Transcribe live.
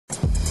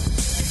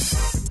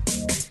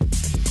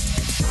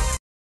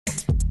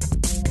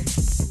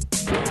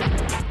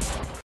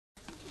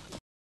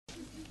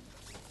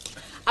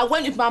I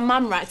went with my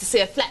mum, right, to see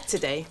a flat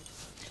today.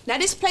 Now,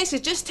 this place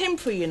is just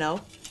temporary, you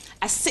know,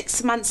 a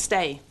 6-month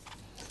stay.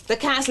 The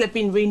council have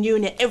been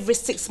renewing it every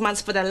 6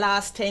 months for the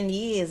last 10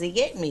 years, you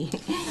get me?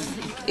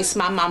 It's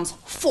my mum's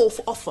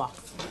 4th offer.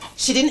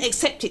 She didn't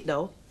accept it,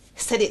 though.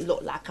 Said it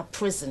looked like a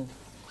prison.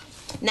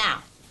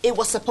 Now, it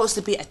was supposed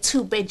to be a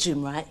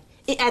 2-bedroom, right?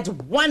 It had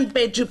 1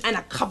 bedroom and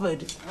a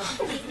cupboard.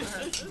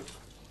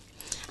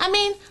 I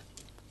mean,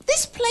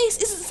 this place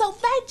isn't so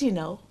bad, you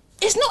know.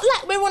 It's not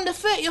like we're on the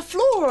 30th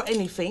floor or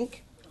anything.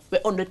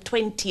 We're on the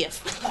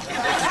 20th.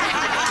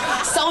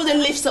 So the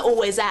lifts are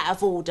always out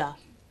of order.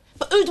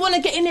 But who'd want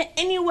to get in it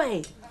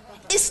anyway?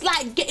 It's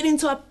like getting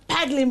into a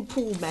paddling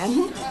pool, man.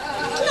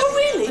 No,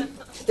 really.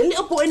 The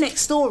little boy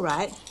next door,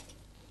 right?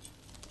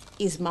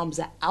 His mum's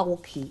an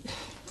alky.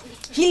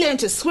 He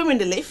learned to swim in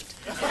the lift.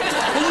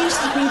 He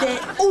used to be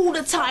there all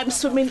the time,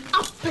 swimming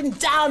up and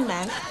down,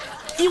 man.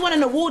 He won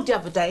an award the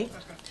other day.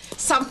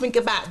 Something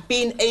about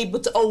being able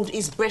to hold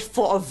his breath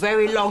for a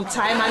very long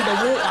time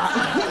underwater.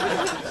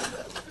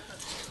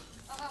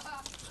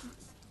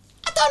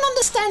 I don't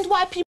understand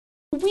why people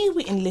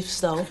wee-wee in lifts,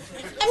 though.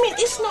 I mean,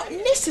 it's not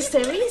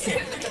necessary, is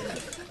it?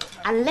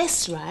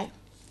 Unless, right,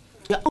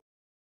 you're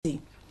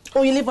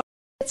or you live on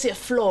the 30th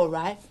floor,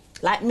 right,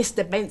 like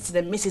Mr. Benson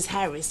and Mrs.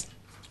 Harris,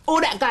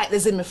 or that guy at the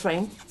Zimmer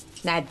frame.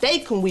 Now, they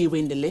can wee-wee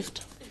in the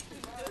lift.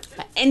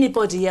 But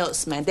anybody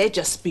else, man, they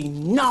just be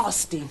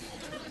nasty.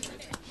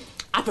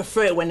 I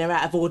prefer it when they're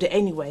out of order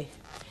anyway.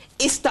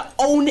 It's the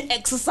only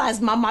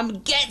exercise my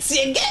mum gets,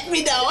 you get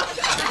me though?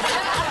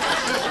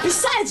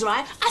 Besides,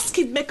 right, us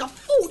kids make a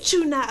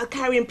fortune out of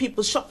carrying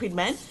people's shopping,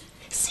 man.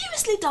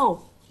 Seriously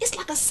though, it's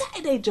like a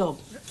Saturday job.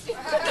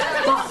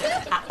 But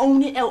I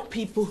only help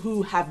people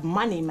who have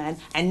money, man,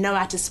 and know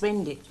how to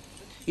spend it.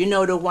 You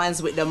know, the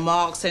ones with the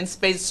Marks and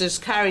Spencer's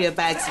carrier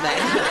bags,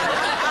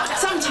 man.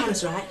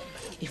 Sometimes, right,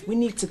 if we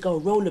need to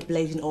go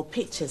rollerblading or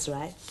pictures,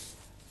 right,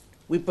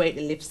 we break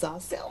the lifts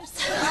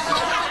ourselves.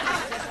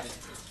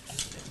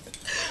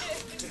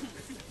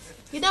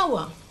 You know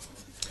what?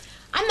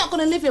 I'm not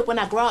gonna live here when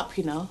I grow up,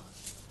 you know.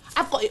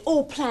 I've got it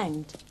all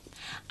planned.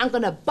 I'm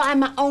gonna buy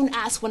my own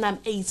house when I'm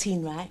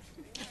 18, right?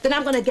 Then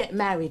I'm gonna get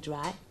married,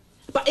 right?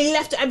 But he'll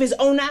have to have his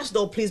own house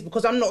though, please,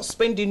 because I'm not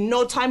spending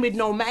no time with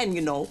no man,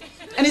 you know.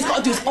 And he's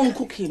gotta do his own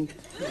cooking.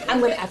 I'm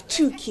gonna have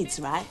 2 kids,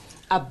 right?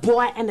 A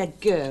boy and a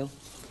girl.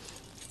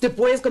 The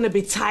boy's gonna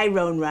be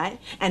Tyrone, right?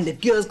 And the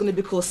girl's gonna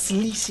be called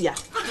Celicia.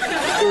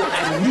 Or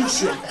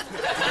Amnesia.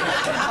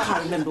 I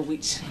can't remember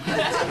which.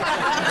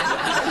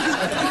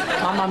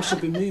 My mum should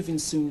be moving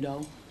soon,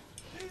 though.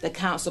 The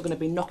council are gonna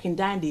be knocking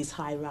down these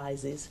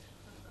high-rises.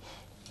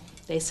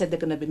 They said they're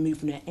gonna be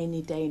moving her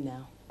any day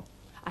now.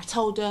 I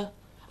told her,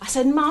 I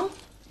said, Mum,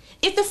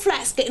 if the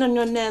flat's getting on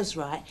your nerves,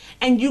 right,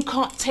 and you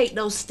can't take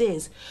those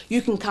stairs,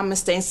 you can come and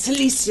stay in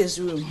Celicia's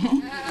room.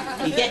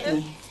 You get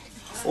me?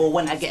 Or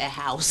when I get a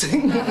house.